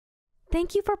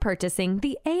Thank you for purchasing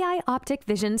the AI-Optic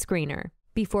Vision Screener.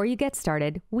 Before you get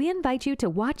started, we invite you to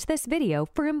watch this video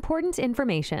for important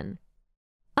information.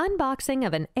 Unboxing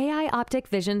of an AI-Optic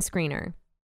Vision Screener.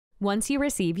 Once you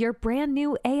receive your brand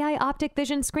new AI-Optic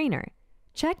Vision Screener,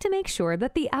 check to make sure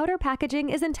that the outer packaging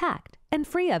is intact and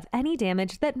free of any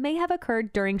damage that may have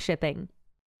occurred during shipping.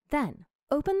 Then,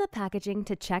 open the packaging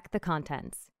to check the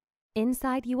contents.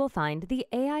 Inside you will find the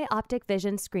AI-Optic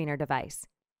Vision Screener device,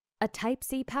 a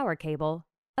Type-C power cable,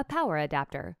 a power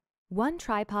adapter, one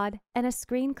tripod, and a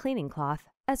screen cleaning cloth,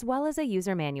 as well as a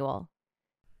user manual.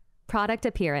 Product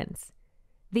appearance.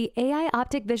 The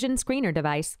AI-Optic Vision Screener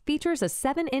device features a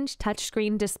 7-inch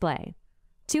touchscreen display.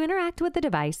 To interact with the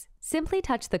device, simply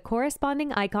touch the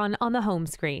corresponding icon on the home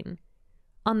screen.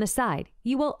 On the side,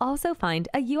 you will also find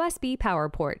a USB power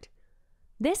port.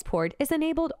 This port is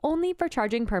enabled only for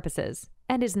charging purposes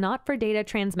and is not for data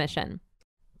transmission.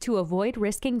 To avoid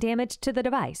risking damage to the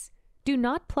device, do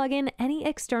not plug in any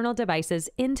external devices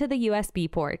into the USB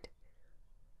port.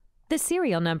 The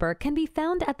serial number can be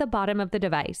found at the bottom of the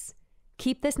device.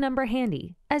 Keep this number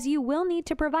handy, as you will need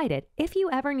to provide it if you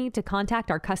ever need to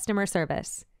contact our customer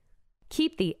service.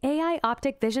 Keep the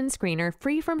AI-Optic Vision Screener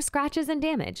free from scratches and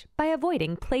damage by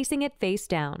avoiding placing it face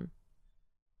down.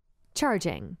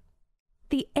 Charging.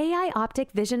 The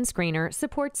AI-Optic Vision Screener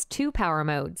supports two power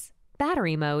modes,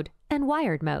 battery mode and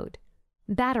wired mode.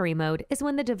 Battery mode is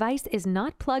when the device is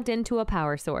not plugged into a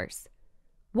power source.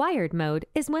 Wired mode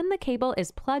is when the cable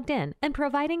is plugged in and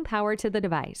providing power to the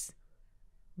device.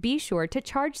 Be sure to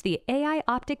charge the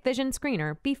AI-Optic Vision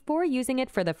Screener before using it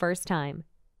for the first time.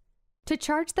 To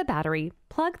charge the battery,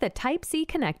 plug the Type-C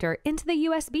connector into the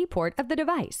USB port of the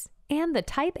device and the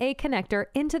Type-A connector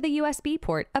into the USB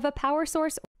port of a power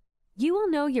source. You will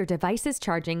know your device is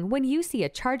charging when you see a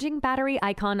charging battery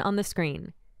icon on the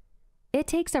screen. It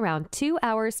takes around 2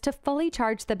 hours to fully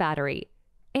charge the battery,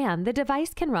 and the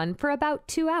device can run for about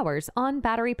 2 hours on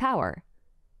battery power.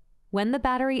 When the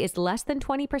battery is less than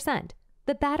 20%,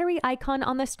 the battery icon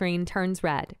on the screen turns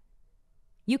red.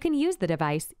 You can use the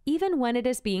device even when it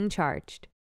is being charged.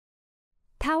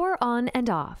 Power on and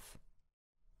off.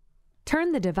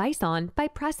 Turn the device on by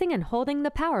pressing and holding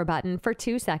the power button for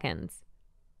 2 seconds.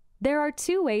 There are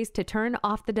 2 ways to turn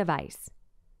off the device.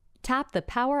 Tap the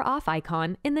power off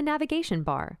icon in the navigation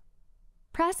bar.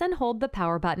 Press and hold the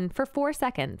power button for 4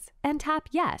 seconds and tap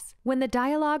yes when the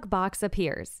dialog box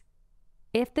appears.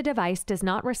 If the device does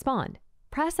not respond,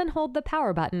 press and hold the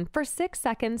power button for 6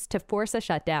 seconds to force a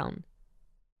shutdown.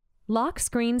 Lock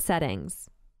screen settings.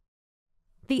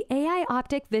 The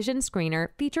AI-Optic Vision Screener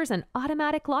features an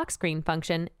automatic lock screen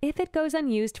function if it goes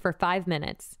unused for 5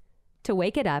 minutes. To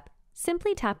wake it up,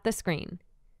 simply tap the screen.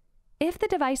 If the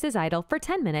device is idle for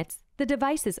 10 minutes, the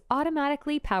device is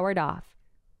automatically powered off.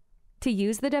 To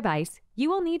use the device, you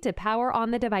will need to power on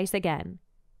the device again.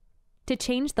 To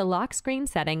change the lock screen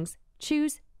settings,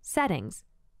 choose Settings,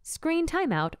 Screen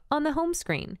Timeout on the home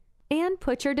screen, and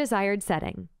put your desired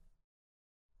setting.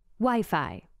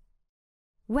 Wi-Fi.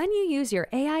 When you use your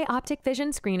AI-Optic Vision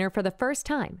Screener for the first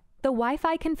time, the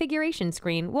Wi-Fi configuration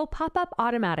screen will pop up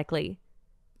automatically.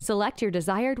 Select your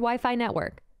desired Wi-Fi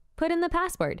network, put in the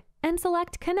password, and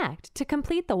select Connect to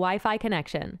complete the Wi-Fi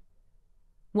connection.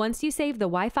 Once you save the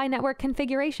Wi-Fi network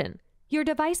configuration, your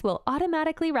device will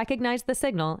automatically recognize the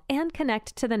signal and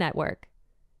connect to the network.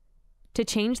 To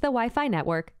change the Wi-Fi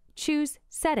network, choose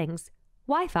Settings,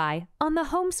 Wi-Fi on the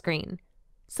home screen.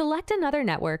 Select another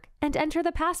network and enter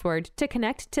the password to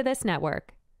connect to this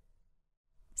network.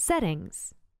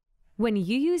 Settings. When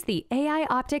you use the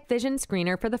AI-Optic Vision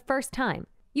Screener for the first time,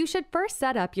 you should first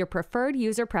set up your preferred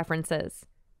user preferences.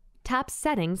 Tap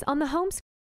Settings on the home screen.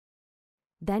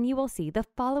 Then you will see the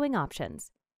following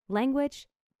options: Language,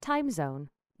 Time Zone,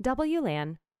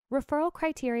 WLAN, Referral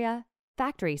Criteria,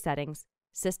 Factory Settings,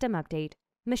 System Update,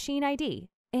 Machine ID,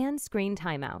 and Screen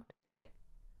Timeout.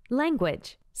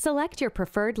 Language. Select your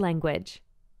preferred language.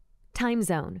 Time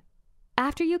Zone.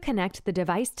 After you connect the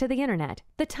device to the internet,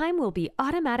 the time will be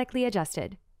automatically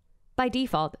adjusted. By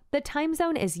default, the time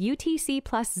zone is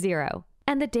UTC+0,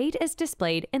 and the date is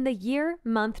displayed in the year,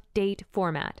 month, date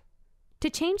format. To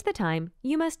change the time,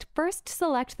 you must first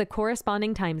select the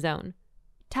corresponding time zone.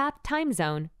 Tap Time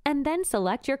Zone, and then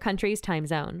select your country's time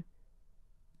zone.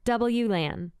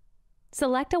 WLAN.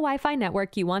 Select a Wi-Fi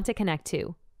network you want to connect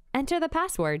to. Enter the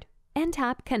password, and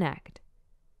tap Connect.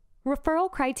 Referral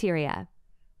Criteria.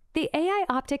 The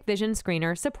AI-Optic Vision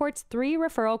Screener supports 3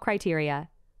 referral criteria: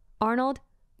 Arnold,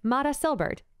 Mata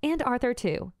Silbert, and Arthur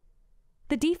II.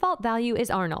 The default value is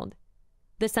Arnold.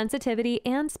 The sensitivity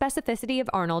and specificity of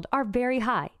Arnold are very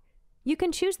high. You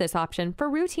can choose this option for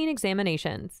routine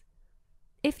examinations.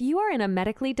 If you are in a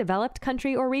medically developed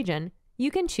country or region, you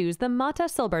can choose the Mata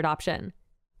Silbert option.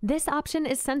 This option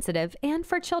is sensitive and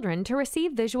for children to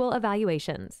receive visual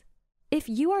evaluations. If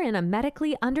you are in a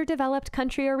medically underdeveloped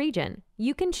country or region,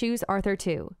 you can choose Arthur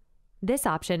 2. This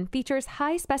option features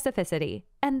high specificity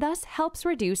and thus helps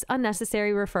reduce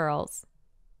unnecessary referrals.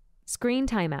 Screen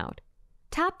timeout.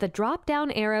 Tap the drop-down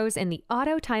arrows in the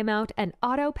Auto Timeout and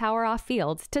Auto Power-Off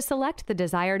fields to select the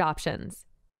desired options.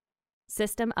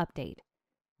 System update.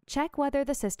 Check whether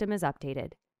the system is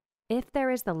updated. If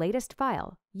there is the latest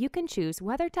file, you can choose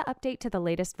whether to update to the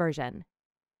latest version.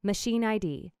 Machine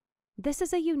ID. This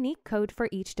is a unique code for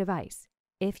each device.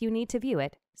 If you need to view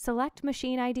it, select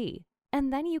Machine ID,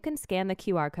 and then you can scan the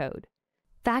QR code.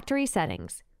 Factory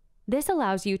settings. This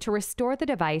allows you to restore the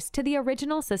device to the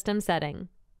original system setting.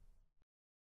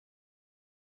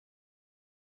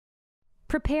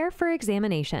 Prepare for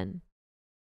examination.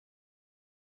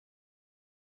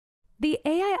 The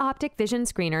AI-Optic Vision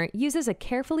Screener uses a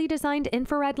carefully designed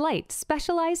infrared light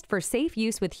specialized for safe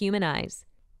use with human eyes.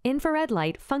 Infrared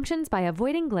light functions by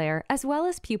avoiding glare as well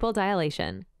as pupil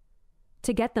dilation.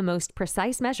 To get the most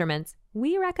precise measurements,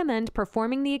 we recommend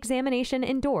performing the examination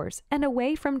indoors and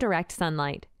away from direct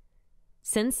sunlight.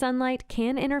 Since sunlight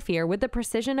can interfere with the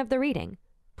precision of the reading,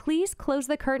 please close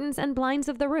the curtains and blinds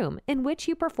of the room in which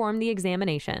you perform the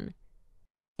examination.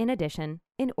 In addition,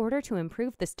 in order to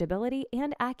improve the stability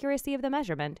and accuracy of the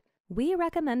measurement, we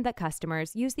recommend that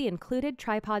customers use the included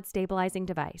tripod stabilizing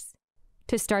device.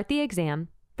 To start the exam,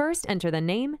 first enter the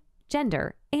name,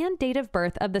 gender, and date of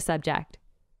birth of the subject.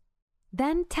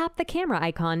 Then tap the camera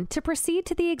icon to proceed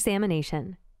to the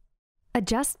examination.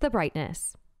 Adjust the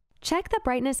brightness. Check the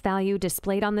brightness value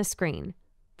displayed on the screen.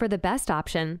 For the best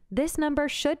option, this number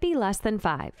should be less than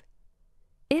 5.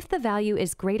 If the value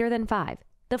is greater than 5,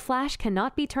 the flash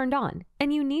cannot be turned on,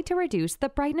 and you need to reduce the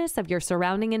brightness of your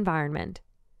surrounding environment.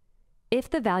 If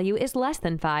the value is less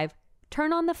than 5,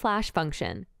 turn on the flash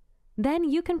function. Then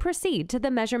you can proceed to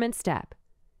the measurement step.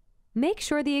 Make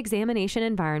sure the examination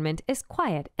environment is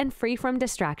quiet and free from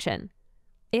distraction.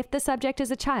 If the subject is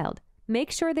a child,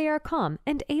 make sure they are calm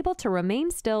and able to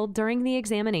remain still during the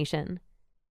examination.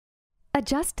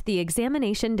 Adjust the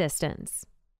examination distance.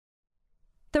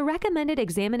 The recommended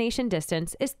examination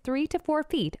distance is 3 to 4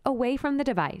 feet away from the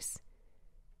device.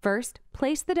 First,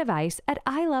 place the device at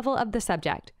eye level of the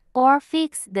subject, or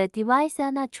fix the device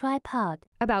on a tripod,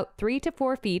 about 3 to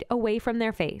 4 feet away from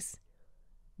their face.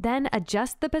 Then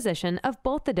adjust the position of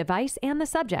both the device and the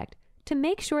subject to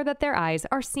make sure that their eyes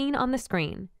are seen on the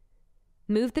screen.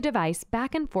 Move the device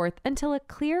back and forth until a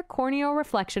clear corneal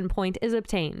reflection point is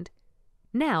obtained.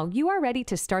 Now you are ready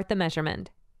to start the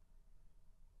measurement.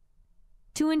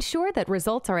 To ensure that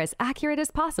results are as accurate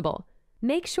as possible,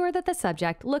 make sure that the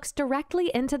subject looks directly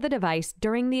into the device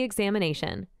during the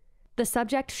examination. The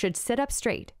subject should sit up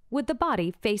straight, with the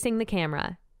body facing the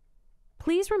camera.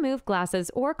 Please remove glasses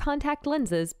or contact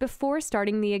lenses before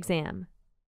starting the exam.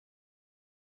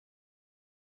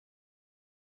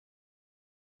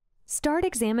 Start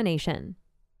examination.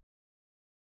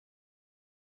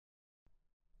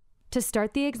 To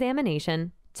start the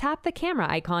examination, tap the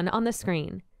camera icon on the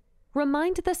screen.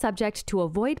 Remind the subject to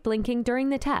avoid blinking during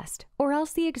the test, or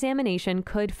else the examination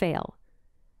could fail.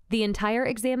 The entire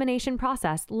examination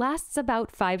process lasts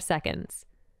about 5 seconds.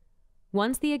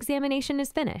 Once the examination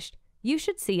is finished, you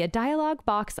should see a dialog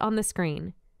box on the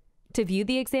screen. To view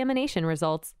the examination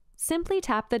results, simply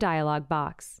tap the dialog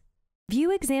box. View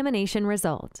examination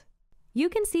result. You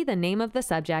can see the name of the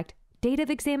subject, date of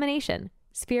examination,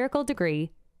 spherical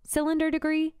degree, cylinder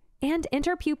degree, and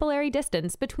interpupillary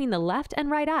distance between the left and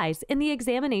right eyes in the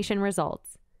examination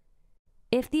results.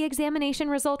 If the examination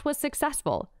result was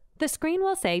successful, the screen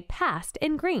will say Passed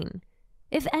in green.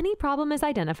 If any problem is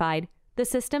identified, the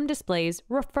system displays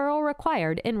Referral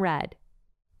Required in red.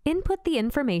 Input the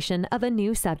information of a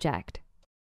new subject.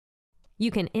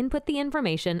 You can input the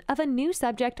information of a new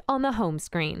subject on the home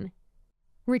screen.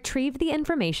 Retrieve the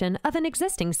information of an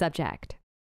existing subject.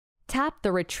 Tap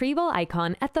the retrieval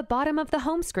icon at the bottom of the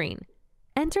home screen.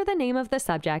 Enter the name of the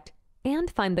subject and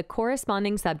find the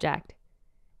corresponding subject.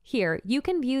 Here, you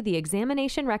can view the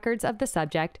examination records of the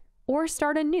subject or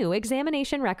start a new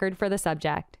examination record for the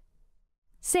subject.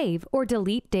 Save or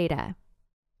delete data.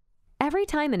 Every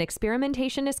time an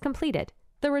experimentation is completed,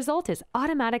 the result is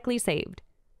automatically saved.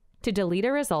 To delete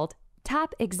a result,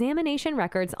 tap Examination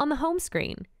Records on the home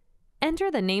screen.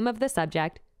 Enter the name of the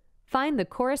subject, find the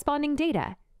corresponding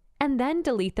data, and then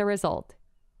delete the result.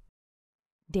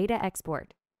 Data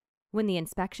export. When the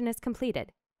inspection is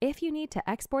completed, if you need to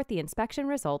export the inspection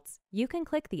results, you can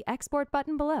click the Export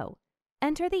button below.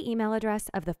 Enter the email address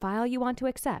of the file you want to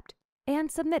accept,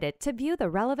 and submit it to view the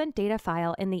relevant data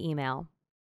file in the email.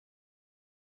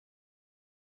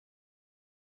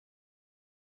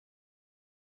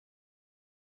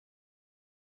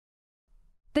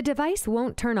 The device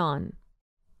won't turn on.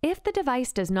 If the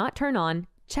device does not turn on,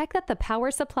 check that the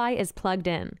power supply is plugged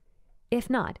in. If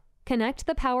not, connect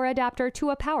the power adapter to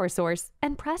a power source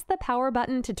and press the power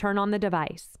button to turn on the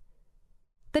device.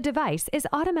 The device is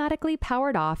automatically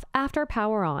powered off after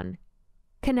power on.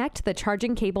 Connect the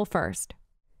charging cable first.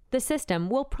 The system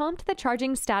will prompt the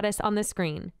charging status on the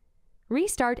screen.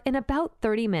 Restart in about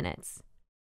 30 minutes.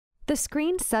 The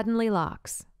screen suddenly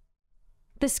locks.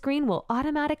 The screen will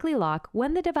automatically lock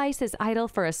when the device is idle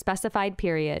for a specified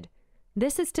period.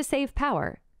 This is to save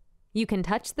power. You can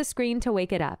touch the screen to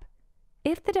wake it up.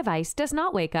 If the device does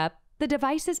not wake up, the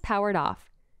device is powered off.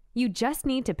 You just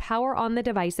need to power on the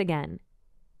device again.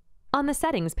 On the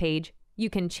settings page, you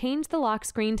can change the lock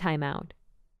screen timeout.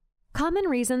 Common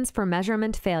reasons for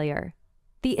measurement failure.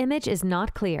 The image is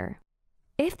not clear.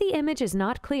 If the image is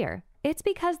not clear, it's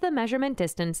because the measurement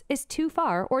distance is too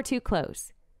far or too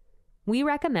close. We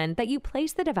recommend that you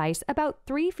place the device about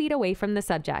 3 feet away from the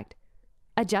subject.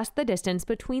 Adjust the distance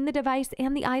between the device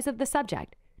and the eyes of the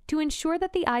subject to ensure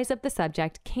that the eyes of the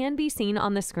subject can be seen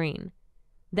on the screen.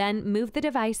 Then move the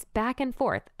device back and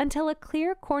forth until a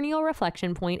clear corneal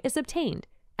reflection point is obtained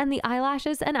and the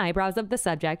eyelashes and eyebrows of the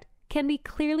subject can be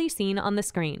clearly seen on the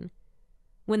screen.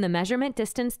 When the measurement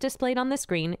distance displayed on the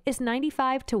screen is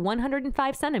 95 to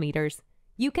 105 centimeters,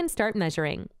 you can start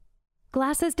measuring.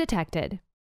 Glasses detected.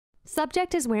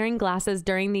 Subject is wearing glasses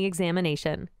during the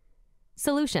examination.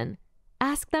 Solution: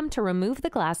 ask them to remove the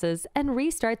glasses and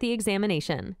restart the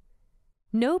examination.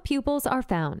 No pupils are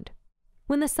found.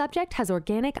 When the subject has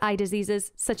organic eye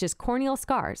diseases such as corneal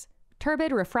scars,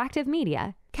 turbid refractive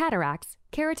media, cataracts,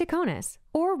 keratoconus,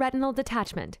 or retinal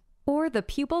detachment, or the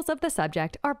pupils of the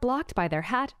subject are blocked by their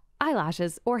hat,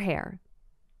 eyelashes, or hair.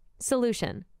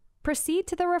 Solution: proceed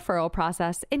to the referral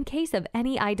process in case of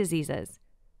any eye diseases.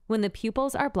 When the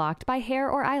pupils are blocked by hair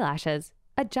or eyelashes,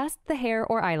 adjust the hair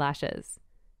or eyelashes.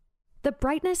 The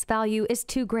brightness value is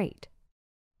too great.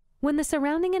 When the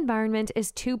surrounding environment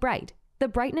is too bright, the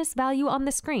brightness value on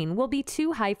the screen will be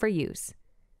too high for use.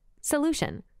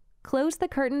 Solution: close the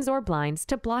curtains or blinds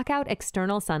to block out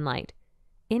external sunlight.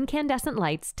 Incandescent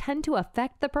lights tend to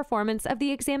affect the performance of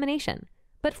the examination,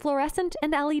 but fluorescent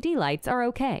and LED lights are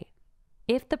okay.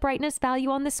 If the brightness value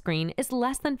on the screen is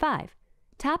less than 5,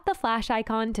 tap the flash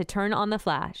icon to turn on the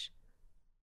flash.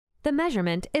 The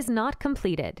measurement is not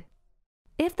completed.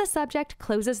 If the subject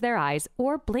closes their eyes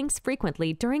or blinks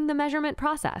frequently during the measurement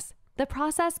process, the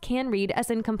process can read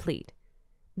as incomplete.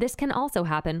 This can also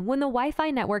happen when the Wi-Fi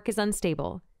network is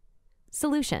unstable.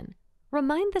 Solution: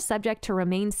 remind the subject to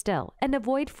remain still and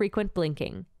avoid frequent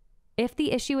blinking. If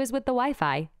the issue is with the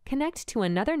Wi-Fi, connect to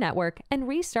another network and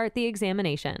restart the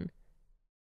examination.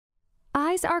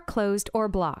 Eyes are closed or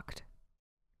blocked.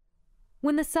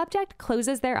 When the subject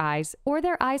closes their eyes or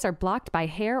their eyes are blocked by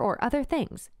hair or other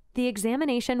things, the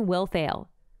examination will fail.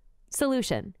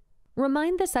 Solution: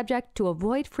 remind the subject to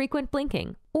avoid frequent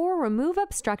blinking or remove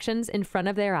obstructions in front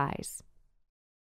of their eyes.